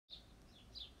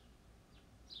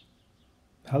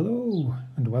Hello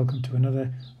and welcome to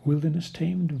another Wilderness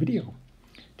Tamed video.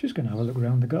 Just going to have a look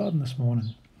around the garden this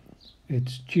morning.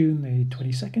 It's June the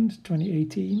 22nd,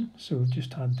 2018, so we've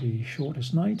just had the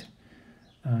shortest night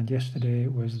and yesterday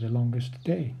was the longest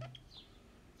day.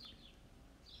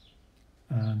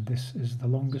 And this is the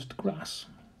longest grass.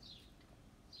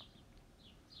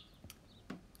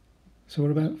 So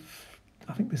we're about,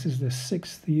 I think this is the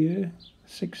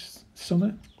sixth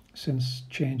summer since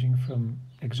changing from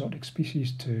exotic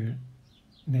species to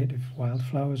native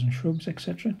wildflowers and shrubs,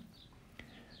 etc.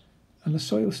 And the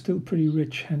soil's still pretty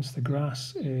rich, hence the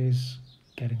grass is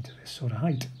getting to this sort of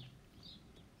height.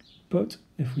 But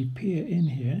if we peer in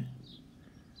here,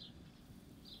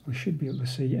 we should be able to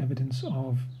see evidence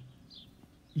of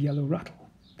yellow rattle.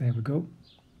 There we go,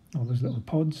 all those little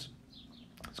pods.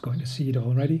 It's going to seed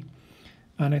already.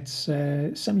 And it's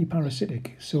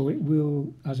semi-parasitic, so it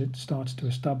will, as it starts to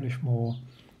establish more,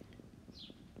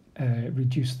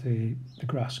 reduce the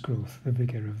grass growth, the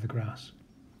vigour of the grass.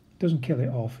 Doesn't kill it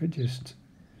off, it just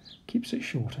keeps it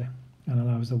shorter and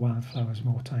allows the wildflowers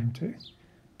more time to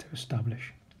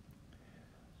establish.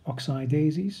 Oxeye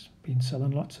daisies, been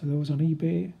selling lots of those on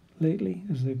eBay lately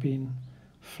as they've been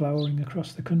flowering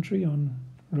across the country on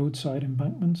roadside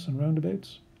embankments and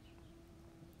roundabouts.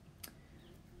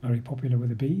 Very popular with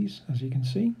the bees, as you can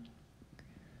see.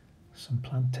 Some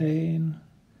plantain.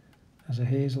 There's a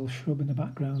hazel shrub in the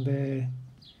background there.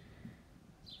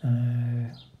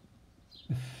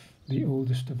 The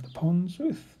oldest of the ponds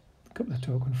with a couple of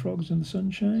token frogs in the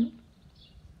sunshine.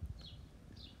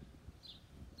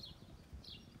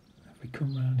 If we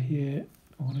come round here,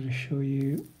 I wanted to show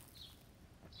you,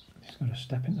 just going to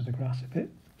step into the grass a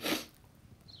bit.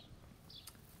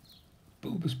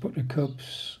 Bulbous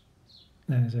buttercups.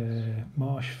 There's a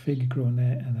marsh fig growing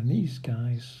there, and then these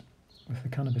guys with the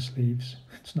cannabis leaves.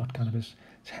 It's not cannabis,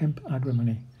 it's hemp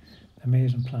agrimony.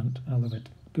 Amazing plant, I love it.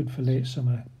 Good for late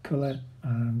summer colour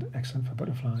and excellent for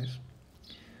butterflies.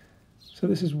 So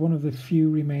this is one of the few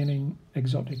remaining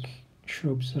exotic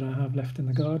shrubs that I have left in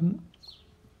the garden.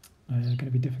 Going to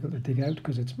be difficult to dig out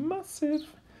because it's massive.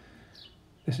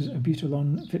 This is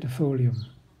Abutulon vitifolium,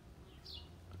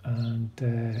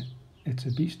 and it's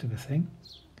a beast of a thing.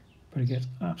 But it gets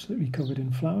absolutely covered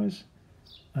in flowers,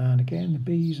 and again the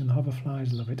bees and the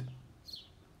hoverflies love it,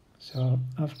 so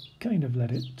I've kind of let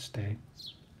it stay.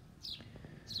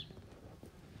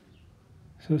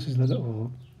 So this is the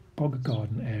little bog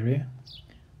garden area.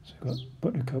 So we've got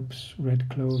buttercups, red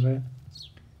clover,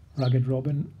 ragged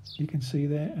robin, you can see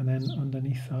there, and then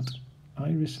underneath that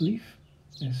iris leaf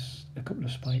is a couple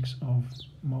of spikes of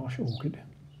marsh orchid.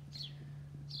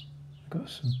 Got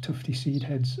some tufty seed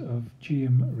heads of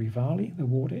Geum rivali, the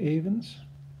water avens,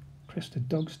 crested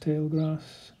dog's tail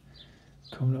grass,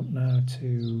 coming up now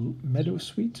to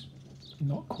meadowsweet,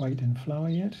 not quite in flower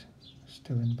yet,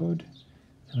 still in bud,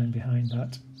 and then behind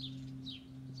that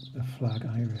the flag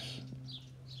iris.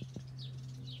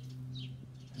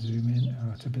 Zoom in,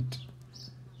 oh, it's a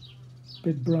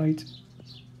bit bright,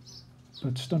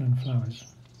 but stunning flowers.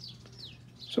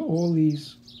 So all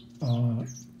these are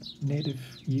native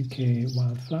UK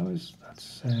wildflowers.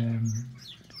 That's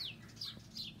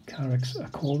Carex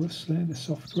acorus there, the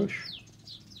soft rush.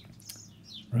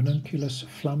 Ranunculus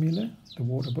flammula, the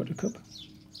water buttercup.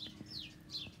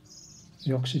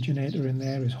 The oxygenator in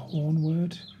there is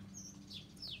hornwort.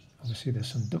 Obviously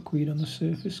there's some duckweed on the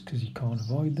surface because you can't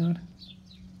avoid that.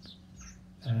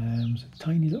 So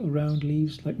tiny little round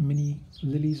leaves like mini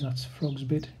lilies, that's frog's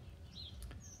bit.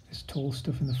 This tall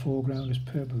stuff in the foreground is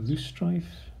purple loosestrife.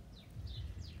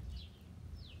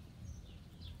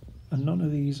 And none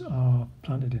of these are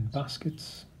planted in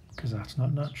baskets because that's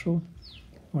not natural.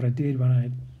 What I did when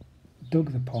I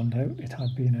dug the pond out, it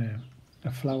had been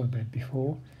a flower bed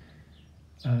before.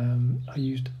 I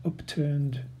used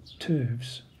upturned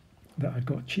turfs that I'd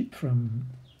got cheap from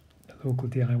the local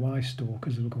DIY store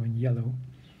because they were going yellow,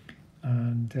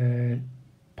 and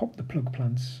popped the plug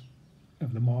plants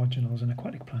of the marginals and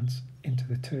aquatic plants into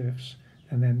the turfs,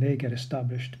 and then they get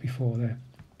established before the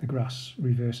grass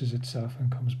reverses itself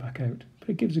and comes back out, but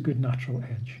it gives a good natural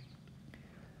edge.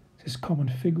 This common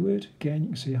figwort, again you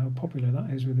can see how popular that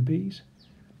is with the bees.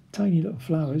 Tiny little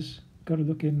flowers, got to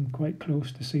look in quite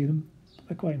close to see them,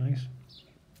 they're quite nice.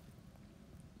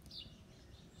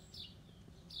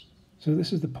 So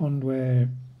this is the pond where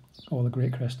all the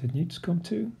great crested newts come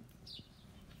to,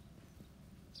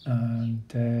 and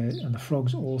the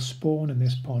frogs all spawn in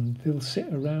this pond. They'll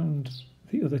sit around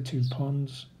the other two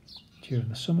ponds during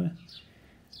the summer,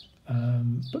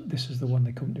 but this is the one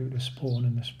they come to spawn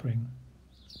in the spring.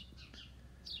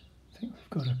 I think we've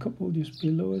got a couple just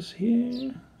below us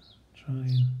here. Try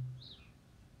and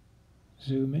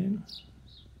Zoom in.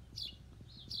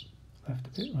 Left a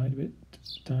bit, right a bit,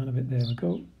 down a bit, there we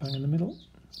go, bang in the middle.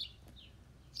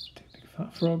 Two big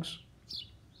fat frogs.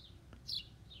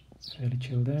 Fairly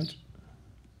chilled out.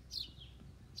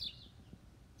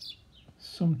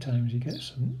 Sometimes you get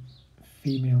some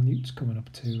female newts coming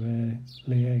up to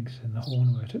lay eggs in the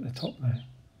hornwort at the top there.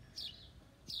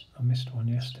 I missed one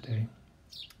yesterday.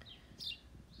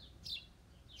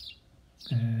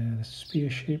 The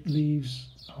spear-shaped leaves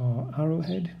are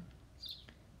arrowhead.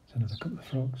 There's another couple of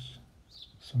frogs.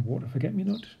 Some water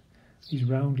forget-me-not. These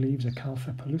round leaves are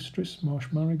Caltha palustris, marsh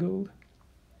marigold.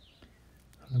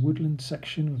 And the woodland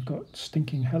section we've got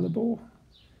stinking hellebore,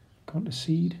 gone to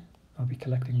seed. I'll be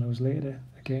collecting those later.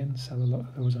 Again, sell a lot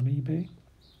of those on eBay.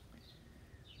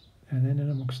 And then in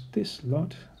amongst this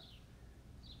lot,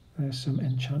 there's some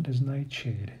Enchanter's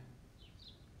Nightshade,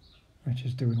 which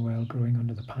is doing well growing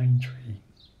under the pine tree.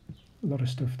 A lot of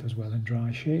stuff does well in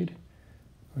dry shade,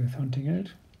 worth hunting out.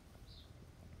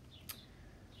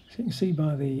 So you can see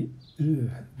by the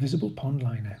visible pond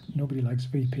liner, nobody likes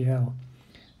VPL.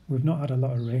 We've not had a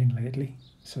lot of rain lately,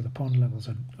 so the pond levels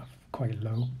are quite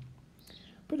low.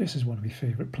 But this is one of my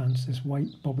favourite plants, this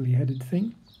white bobbly-headed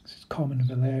thing. This is common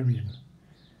valerian.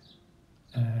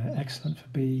 Excellent for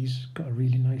bees, got a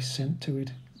really nice scent to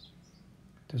it.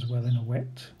 Does well in a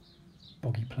wet,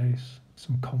 boggy place.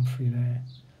 Some comfrey there.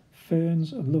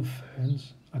 Ferns, I love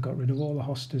ferns. I got rid of all the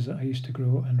hostas that I used to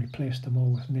grow and replaced them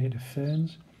all with native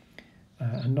ferns.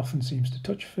 And nothing seems to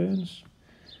touch ferns.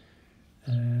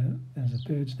 There's a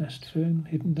bird's nest fern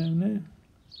hidden down there.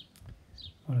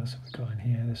 What else have we got in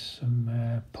here? There's some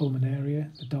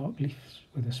pulmonaria, the dark leaves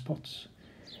with the spots.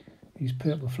 These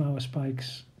purple flower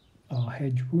spikes are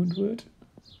hedge woundwort.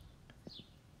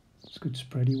 It's a good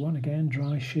spready one again,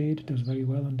 dry shade, does very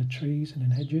well under trees and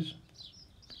in hedges.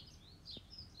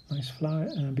 Nice flower,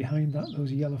 and behind that,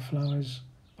 those yellow flowers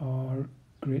are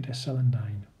greater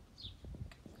celandine.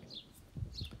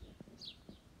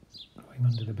 Growing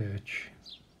under the birch.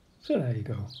 So there you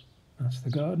go. That's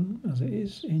the garden as it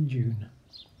is in June.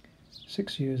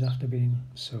 6 years after being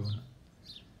sown.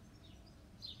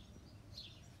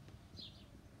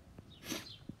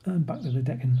 And back to the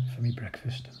decking for me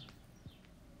breakfast.